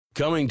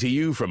Coming to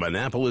you from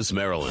Annapolis,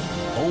 Maryland,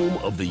 home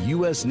of the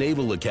U.S.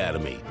 Naval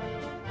Academy,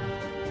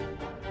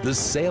 the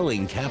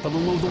sailing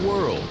capital of the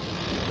world,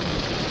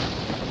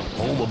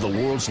 home of the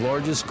world's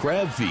largest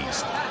crab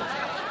feast,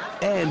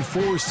 and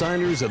 4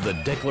 signers of the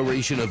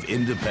Declaration of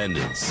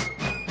Independence.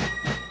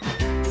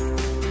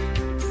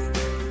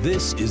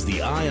 This is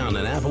the Eye on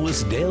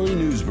Annapolis Daily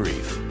News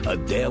Brief, a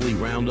daily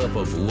roundup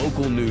of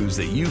local news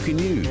that you can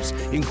use,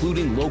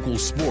 including local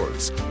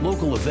sports,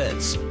 local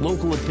events,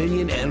 local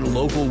opinion, and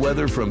local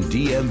weather from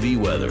DMV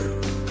Weather.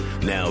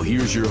 Now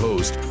here's your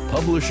host,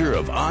 publisher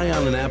of Eye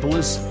on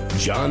Annapolis,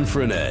 John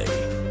Frenaye.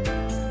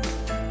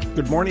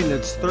 Good morning.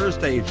 It's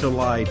Thursday,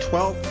 July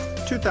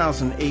 12th,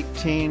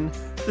 2018.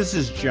 This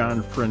is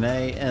John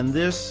Frenaye, and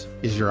this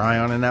is your Eye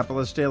on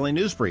Annapolis Daily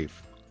News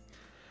Brief.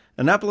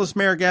 Annapolis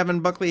Mayor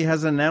Gavin Buckley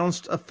has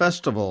announced a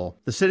festival.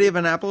 The city of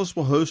Annapolis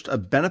will host a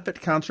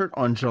benefit concert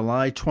on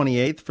July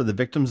 28th for the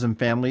victims and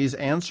families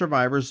and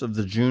survivors of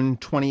the June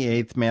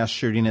 28th mass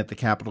shooting at the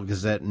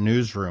Capital-Gazette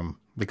newsroom.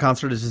 The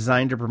concert is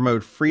designed to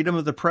promote freedom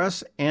of the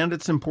press and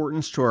its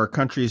importance to our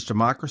country's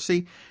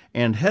democracy,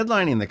 and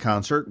headlining the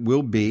concert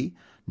will be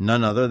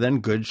none other than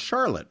Good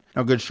Charlotte.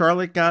 Now, Good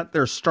Charlotte got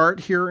their start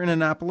here in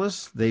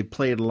Annapolis. They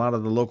played a lot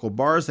of the local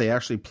bars. They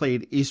actually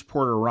played East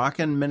Porter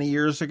Rockin' many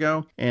years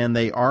ago, and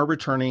they are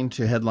returning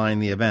to headline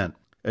the event.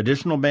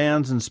 Additional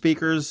bands and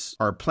speakers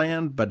are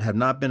planned but have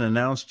not been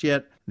announced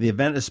yet. The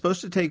event is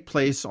supposed to take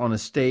place on a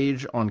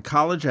stage on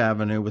College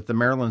Avenue with the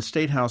Maryland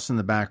State House in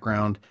the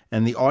background,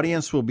 and the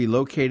audience will be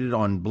located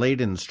on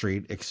Bladen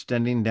Street,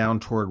 extending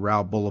down toward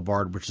Rao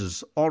Boulevard, which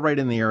is all right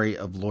in the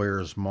area of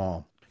Lawyers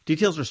Mall.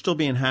 Details are still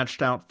being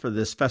hatched out for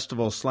this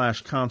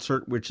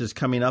festival/concert, which is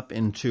coming up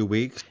in 2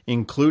 weeks,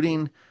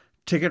 including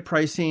ticket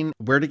pricing,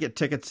 where to get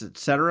tickets,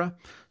 etc.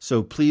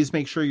 So please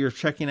make sure you're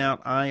checking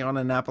out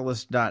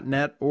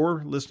eyeonannapolis.net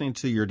or listening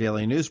to your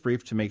daily news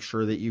brief to make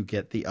sure that you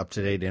get the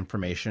up-to-date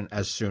information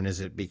as soon as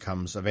it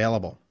becomes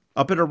available.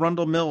 Up at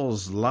Arundel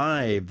Mills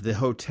Live, the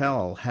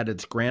hotel had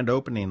its grand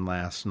opening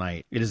last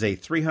night. It is a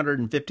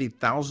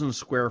 350,000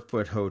 square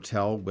foot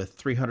hotel with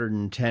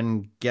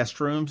 310 guest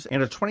rooms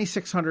and a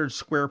 2,600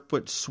 square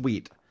foot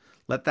suite.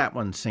 Let that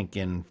one sink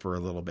in for a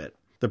little bit.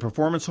 The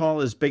performance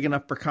hall is big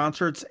enough for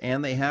concerts,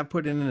 and they have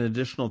put in an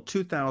additional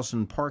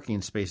 2,000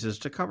 parking spaces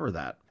to cover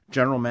that.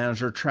 General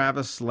Manager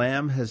Travis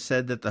Lamb has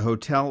said that the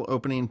hotel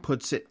opening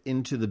puts it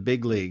into the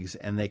big leagues,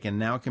 and they can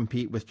now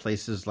compete with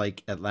places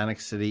like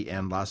Atlantic City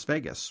and Las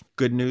Vegas.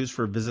 Good news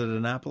for Visit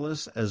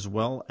Annapolis, as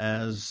well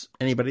as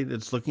anybody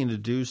that's looking to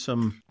do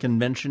some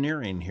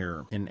conventioneering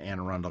here in Anne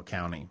Arundel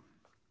County.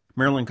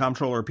 Maryland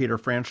Comptroller Peter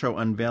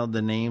Franchot unveiled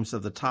the names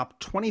of the top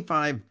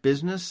 25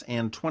 business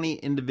and 20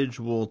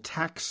 individual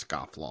tax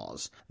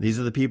scofflaws. These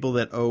are the people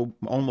that owe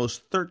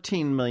almost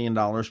 $13 million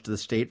to the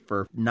state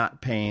for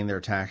not paying their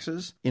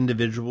taxes.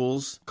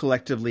 Individuals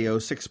collectively owe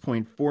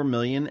 $6.4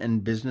 million,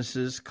 and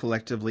businesses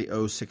collectively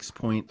owe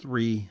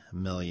 $6.3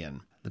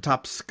 million. The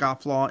top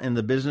scofflaw in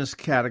the business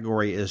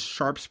category is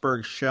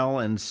Sharpsburg Shell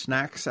and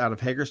Snacks out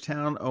of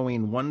Hagerstown,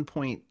 owing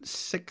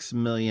 $1.6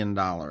 million.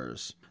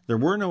 There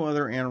were no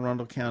other Anne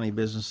Arundel County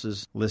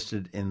businesses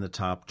listed in the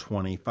top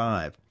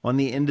 25. On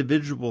the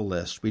individual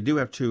list, we do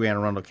have 2 Anne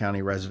Arundel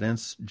County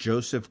residents.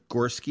 Joseph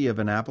Gorski of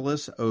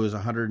Annapolis owes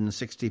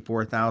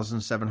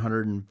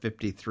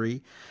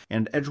 $164,753,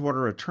 and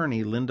Edgewater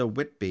attorney Linda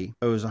Whitby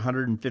owes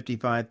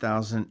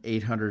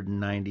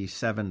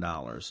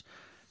 $155,897.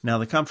 Now,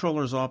 the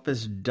Comptroller's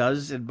office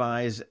does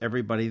advise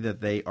everybody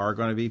that they are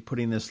going to be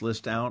putting this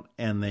list out,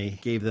 and they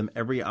gave them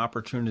every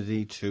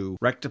opportunity to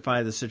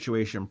rectify the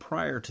situation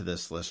prior to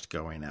this list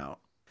going out.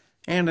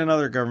 And in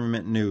other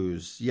government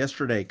news,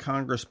 yesterday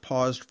Congress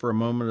paused for a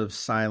moment of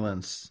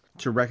silence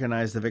to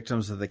recognize the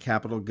victims of the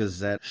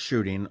Capital-Gazette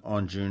shooting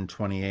on June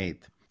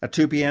 28th. At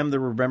 2 p.m., the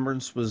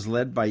remembrance was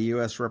led by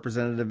U.S.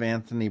 Representative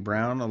Anthony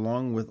Brown,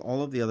 along with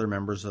all of the other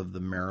members of the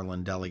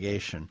Maryland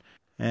delegation.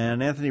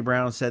 And Anthony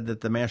Brown said that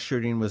the mass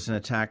shooting was an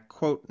attack,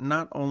 quote,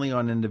 not only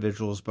on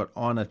individuals, but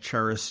on a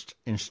cherished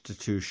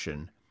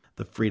institution,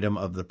 the freedom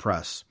of the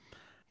press.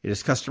 It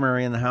is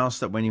customary in the House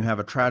that when you have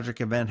a tragic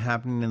event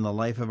happening in the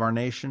life of our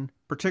nation,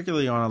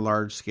 particularly on a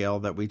large scale,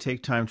 that we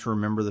take time to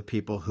remember the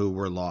people who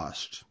were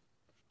lost.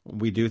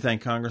 We do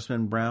thank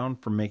Congressman Brown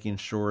for making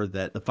sure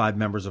that the 5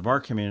 members of our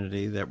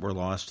community that were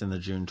lost in the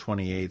June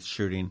 28th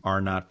shooting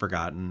are not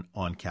forgotten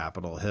on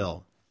Capitol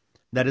Hill.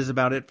 That is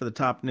about it for the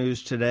top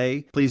news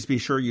today. Please be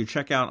sure you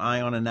check out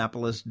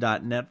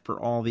eyeonannapolis.net for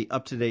all the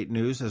up-to-date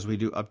news, as we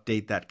do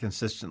update that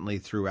consistently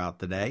throughout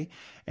the day.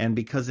 And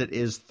because it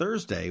is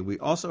Thursday, we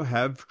also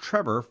have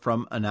Trevor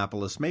from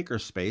Annapolis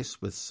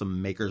Makerspace with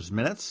some Makers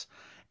Minutes.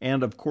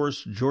 And, of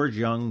course, George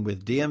Young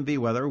with DMV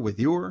Weather with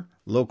your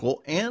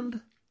local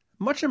and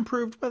much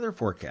improved weather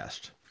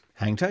forecast.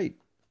 Hang tight.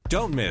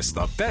 Don't miss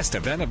the best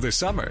event of the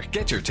summer.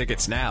 Get your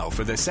tickets now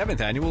for the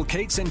 7th Annual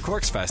Cakes and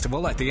Corks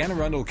Festival at the Anne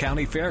Arundel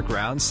County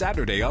Fairgrounds,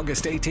 Saturday,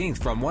 August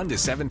 18th from 1 to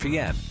 7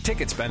 p.m.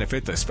 Tickets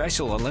benefit the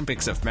Special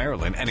Olympics of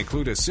Maryland and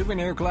include a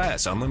souvenir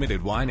glass,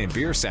 unlimited wine and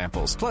beer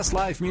samples, plus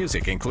live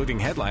music including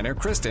headliner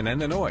Kristen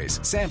and the Noise.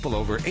 Sample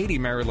over 80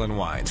 Maryland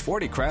wines,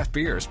 40 craft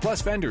beers,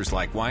 plus vendors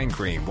like wine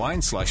cream, wine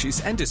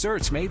slushies, and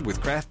desserts made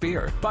with craft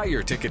beer. Buy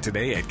your ticket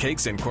today at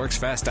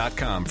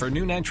cakesandcorksfest.com for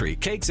noon entry.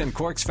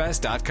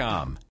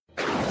 cakesandcorksfest.com.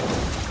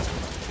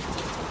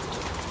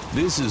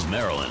 This is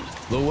Maryland.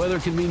 The weather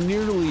can be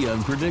nearly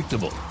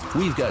unpredictable.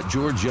 We've got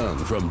George Young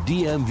from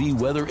DMV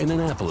Weather in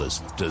Annapolis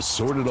to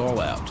sort it all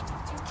out.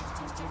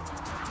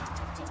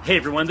 Hey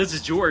everyone, this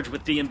is George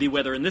with DMV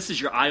Weather, and this is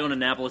your Eye on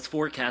Annapolis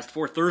forecast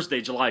for Thursday,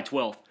 July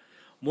 12th.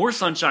 More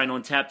sunshine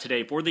on tap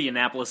today for the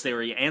Annapolis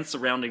area and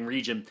surrounding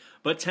region,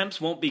 but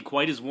temps won't be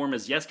quite as warm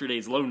as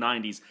yesterday's low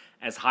 90s,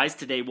 as highs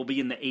today will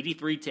be in the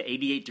 83 to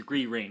 88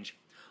 degree range.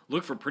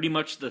 Look for pretty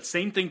much the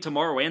same thing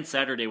tomorrow and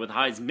Saturday with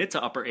highs mid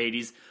to upper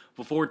 80s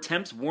before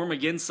temps warm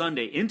again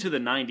Sunday into the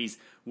 90s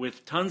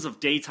with tons of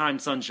daytime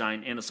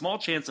sunshine and a small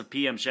chance of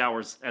PM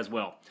showers as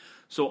well.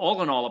 So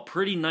all in all, a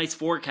pretty nice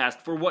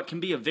forecast for what can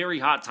be a very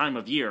hot time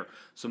of year.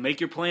 So make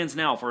your plans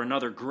now for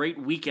another great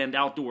weekend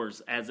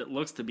outdoors as it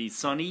looks to be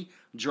sunny,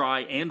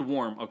 dry, and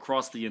warm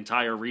across the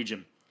entire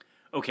region.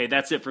 Okay,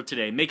 that's it for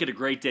today. Make it a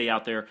great day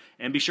out there,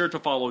 and be sure to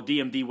follow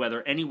DMV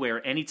Weather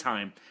anywhere,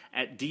 anytime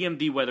at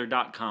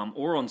dmvweather.com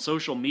or on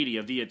social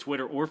media via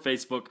Twitter or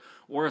Facebook,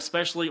 or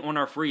especially on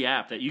our free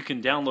app that you can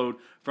download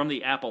from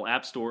the Apple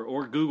App Store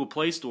or Google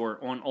Play Store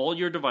on all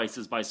your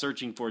devices by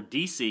searching for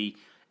DC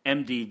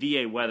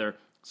MDVA Weather,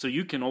 so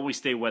you can always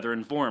stay weather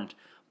informed.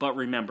 But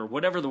remember,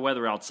 whatever the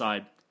weather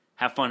outside,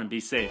 have fun and be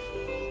safe.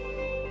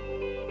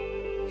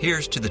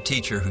 Here's to the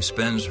teacher who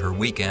spends her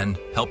weekend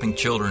helping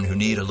children who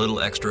need a little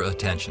extra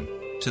attention.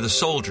 To the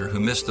soldier who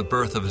missed the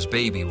birth of his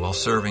baby while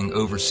serving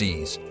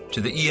overseas.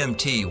 To the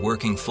EMT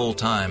working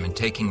full-time and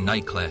taking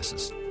night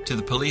classes. To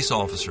the police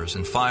officers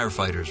and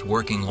firefighters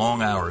working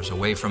long hours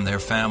away from their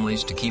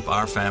families to keep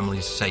our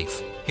families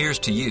safe. Here's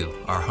to you,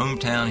 our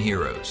hometown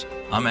heroes.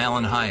 I'm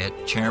Alan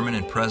Hyatt, Chairman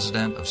and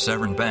President of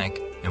Severn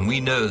Bank, and we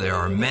know there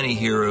are many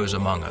heroes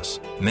among us.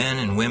 Men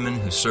and women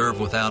who serve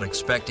without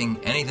expecting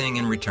anything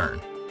in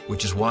return.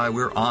 Which is why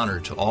we're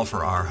honored to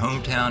offer our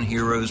Hometown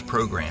Heroes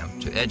program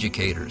to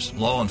educators,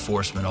 law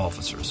enforcement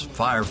officers,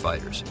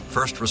 firefighters,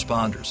 first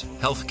responders,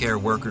 healthcare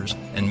workers,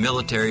 and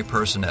military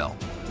personnel.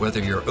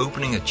 Whether you're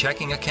opening a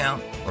checking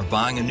account or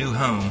buying a new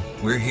home,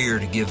 we're here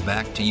to give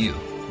back to you.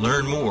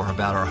 Learn more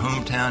about our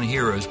Hometown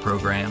Heroes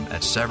program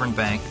at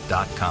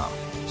severnbank.com.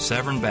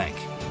 Severn Bank,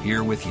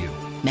 here with you.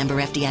 Member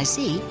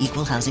FDIC,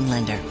 Equal Housing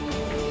Lender.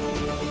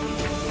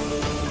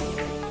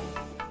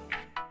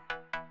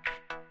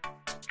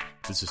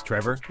 This is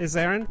Trevor. This is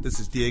Aaron. This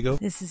is Diego.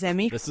 This is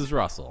Emmy. This is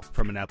Russell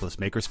from Annapolis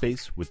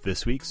Makerspace with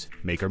this week's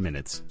Maker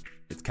Minutes.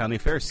 It's county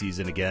fair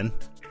season again,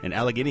 and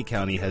Allegheny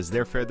County has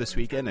their fair this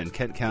weekend, and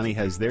Kent County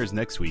has theirs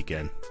next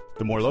weekend.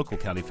 The more local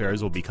county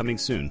fairs will be coming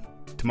soon.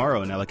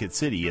 Tomorrow in Ellicott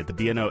City at the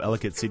B&O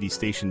Ellicott City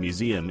Station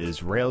Museum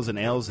is Rails and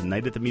Ales and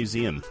Night at the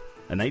Museum,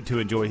 a night to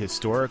enjoy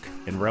historic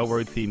and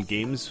railroad-themed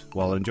games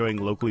while enjoying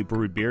locally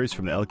brewed beers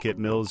from the Ellicott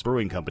Mills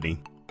Brewing Company.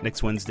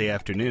 Next Wednesday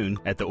afternoon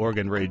at the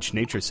Oregon Ridge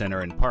Nature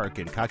Center and Park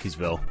in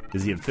Cockeysville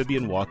is the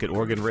Amphibian Walk at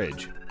Oregon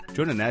Ridge.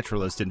 Join a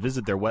naturalist and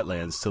visit their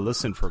wetlands to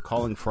listen for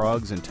calling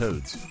frogs and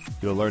toads.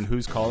 You'll learn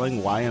who's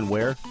calling, why and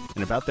where,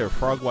 and about their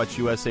Frog Watch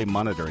USA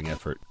monitoring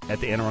effort.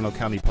 At the Anne Arundel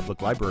County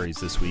Public Libraries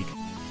this week,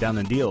 Down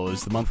in Deal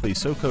is the monthly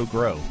SoCo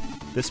Grow.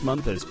 This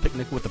month is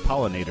Picnic with the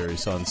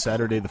Pollinators on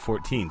Saturday the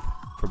 14th.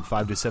 From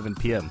 5 to 7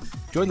 p.m.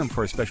 Join them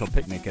for a special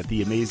picnic at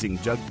the amazing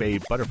Jug Bay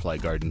Butterfly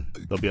Garden.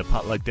 There'll be a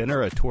potluck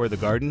dinner, a tour of the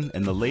garden,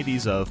 and the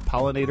ladies of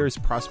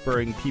Pollinators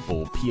Prospering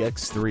People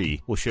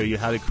PX3 will show you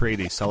how to create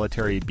a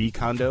solitary bee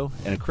condo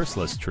and a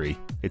chrysalis tree.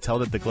 It's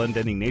held at the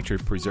Glendenning Nature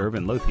Preserve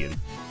in Lothian.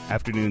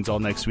 Afternoons all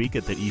next week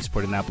at the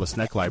Eastport Annapolis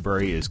Neck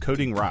Library is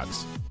Coding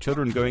Rocks.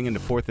 Children going into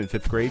 4th and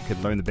 5th grade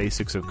can learn the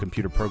basics of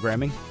computer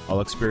programming.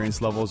 All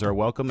experience levels are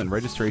welcome and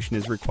registration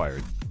is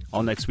required.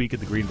 All next week at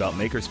the Greenbelt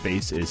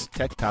Makerspace is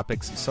Tech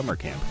Topics Summer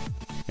Camp,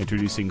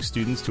 introducing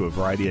students to a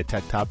variety of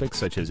tech topics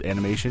such as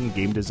animation,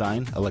 game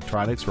design,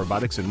 electronics,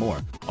 robotics, and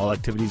more. All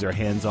activities are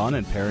hands-on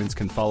and parents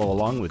can follow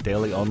along with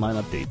daily online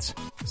updates.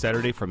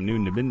 Saturday from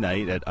noon to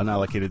midnight at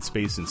Unallocated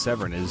Space in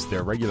Severn is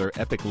their regular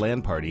Epic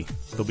LAN party.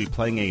 They'll be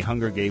playing a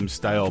Hunger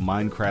Games-style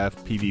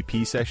Minecraft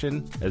PvP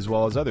session, as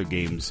well as other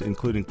games,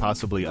 including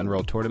possibly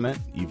Unreal Tournament,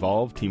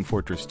 Evolve, Team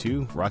Fortress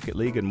 2, Rocket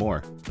League, and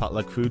more.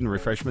 Potluck food and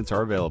refreshments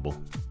are available.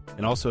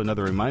 And also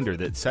another reminder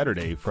that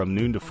Saturday from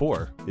noon to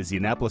 4 is the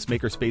Annapolis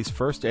Makerspace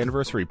first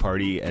anniversary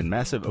party and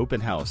massive open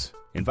house.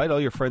 Invite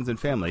all your friends and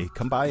family,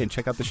 come by and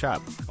check out the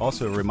shop.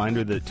 Also a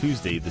reminder that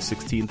Tuesday the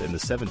 16th and the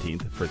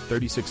 17th for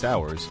 36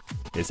 hours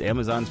is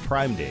Amazon's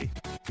Prime Day.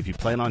 If you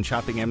plan on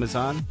shopping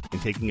Amazon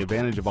and taking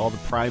advantage of all the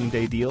Prime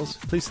Day deals,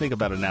 please think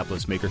about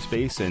Annapolis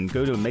Makerspace and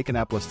go to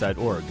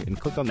makeannapolis.org and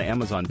click on the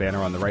Amazon banner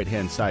on the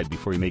right-hand side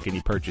before you make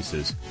any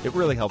purchases. It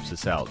really helps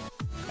us out.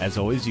 As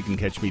always, you can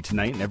catch me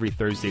tonight and every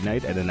Thursday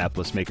night at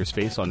Annapolis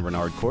Makerspace on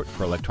Renard Court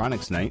for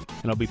Electronics Night,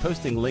 and I'll be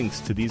posting links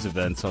to these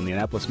events on the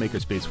Annapolis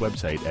Makerspace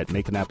website at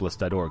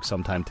makeannapolis.org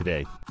sometime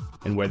today.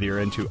 And whether you're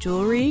into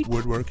jewelry,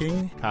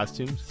 woodworking,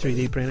 costumes,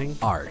 3D printing,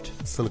 art,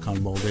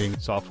 silicone molding,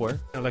 software,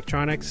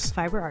 electronics,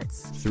 fiber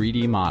arts,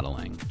 3D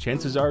modeling,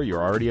 chances are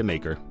you're already a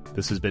maker.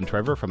 This has been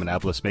Trevor from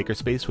Annapolis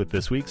Makerspace with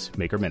this week's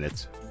Maker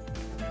Minutes.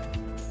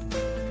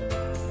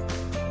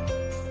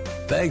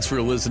 Thanks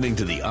for listening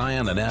to the Eye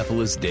on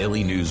Annapolis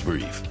Daily News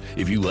Brief.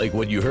 If you like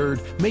what you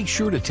heard, make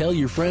sure to tell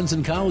your friends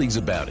and colleagues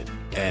about it.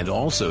 And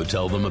also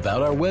tell them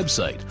about our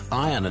website,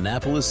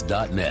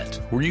 eyeonannapolis.net,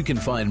 where you can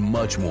find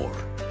much more.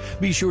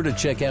 Be sure to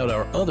check out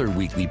our other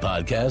weekly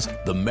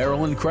podcast, The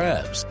Maryland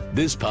Crabs.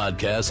 This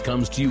podcast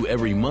comes to you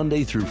every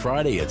Monday through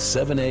Friday at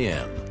 7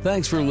 a.m.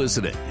 Thanks for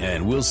listening,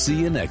 and we'll see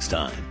you next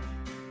time.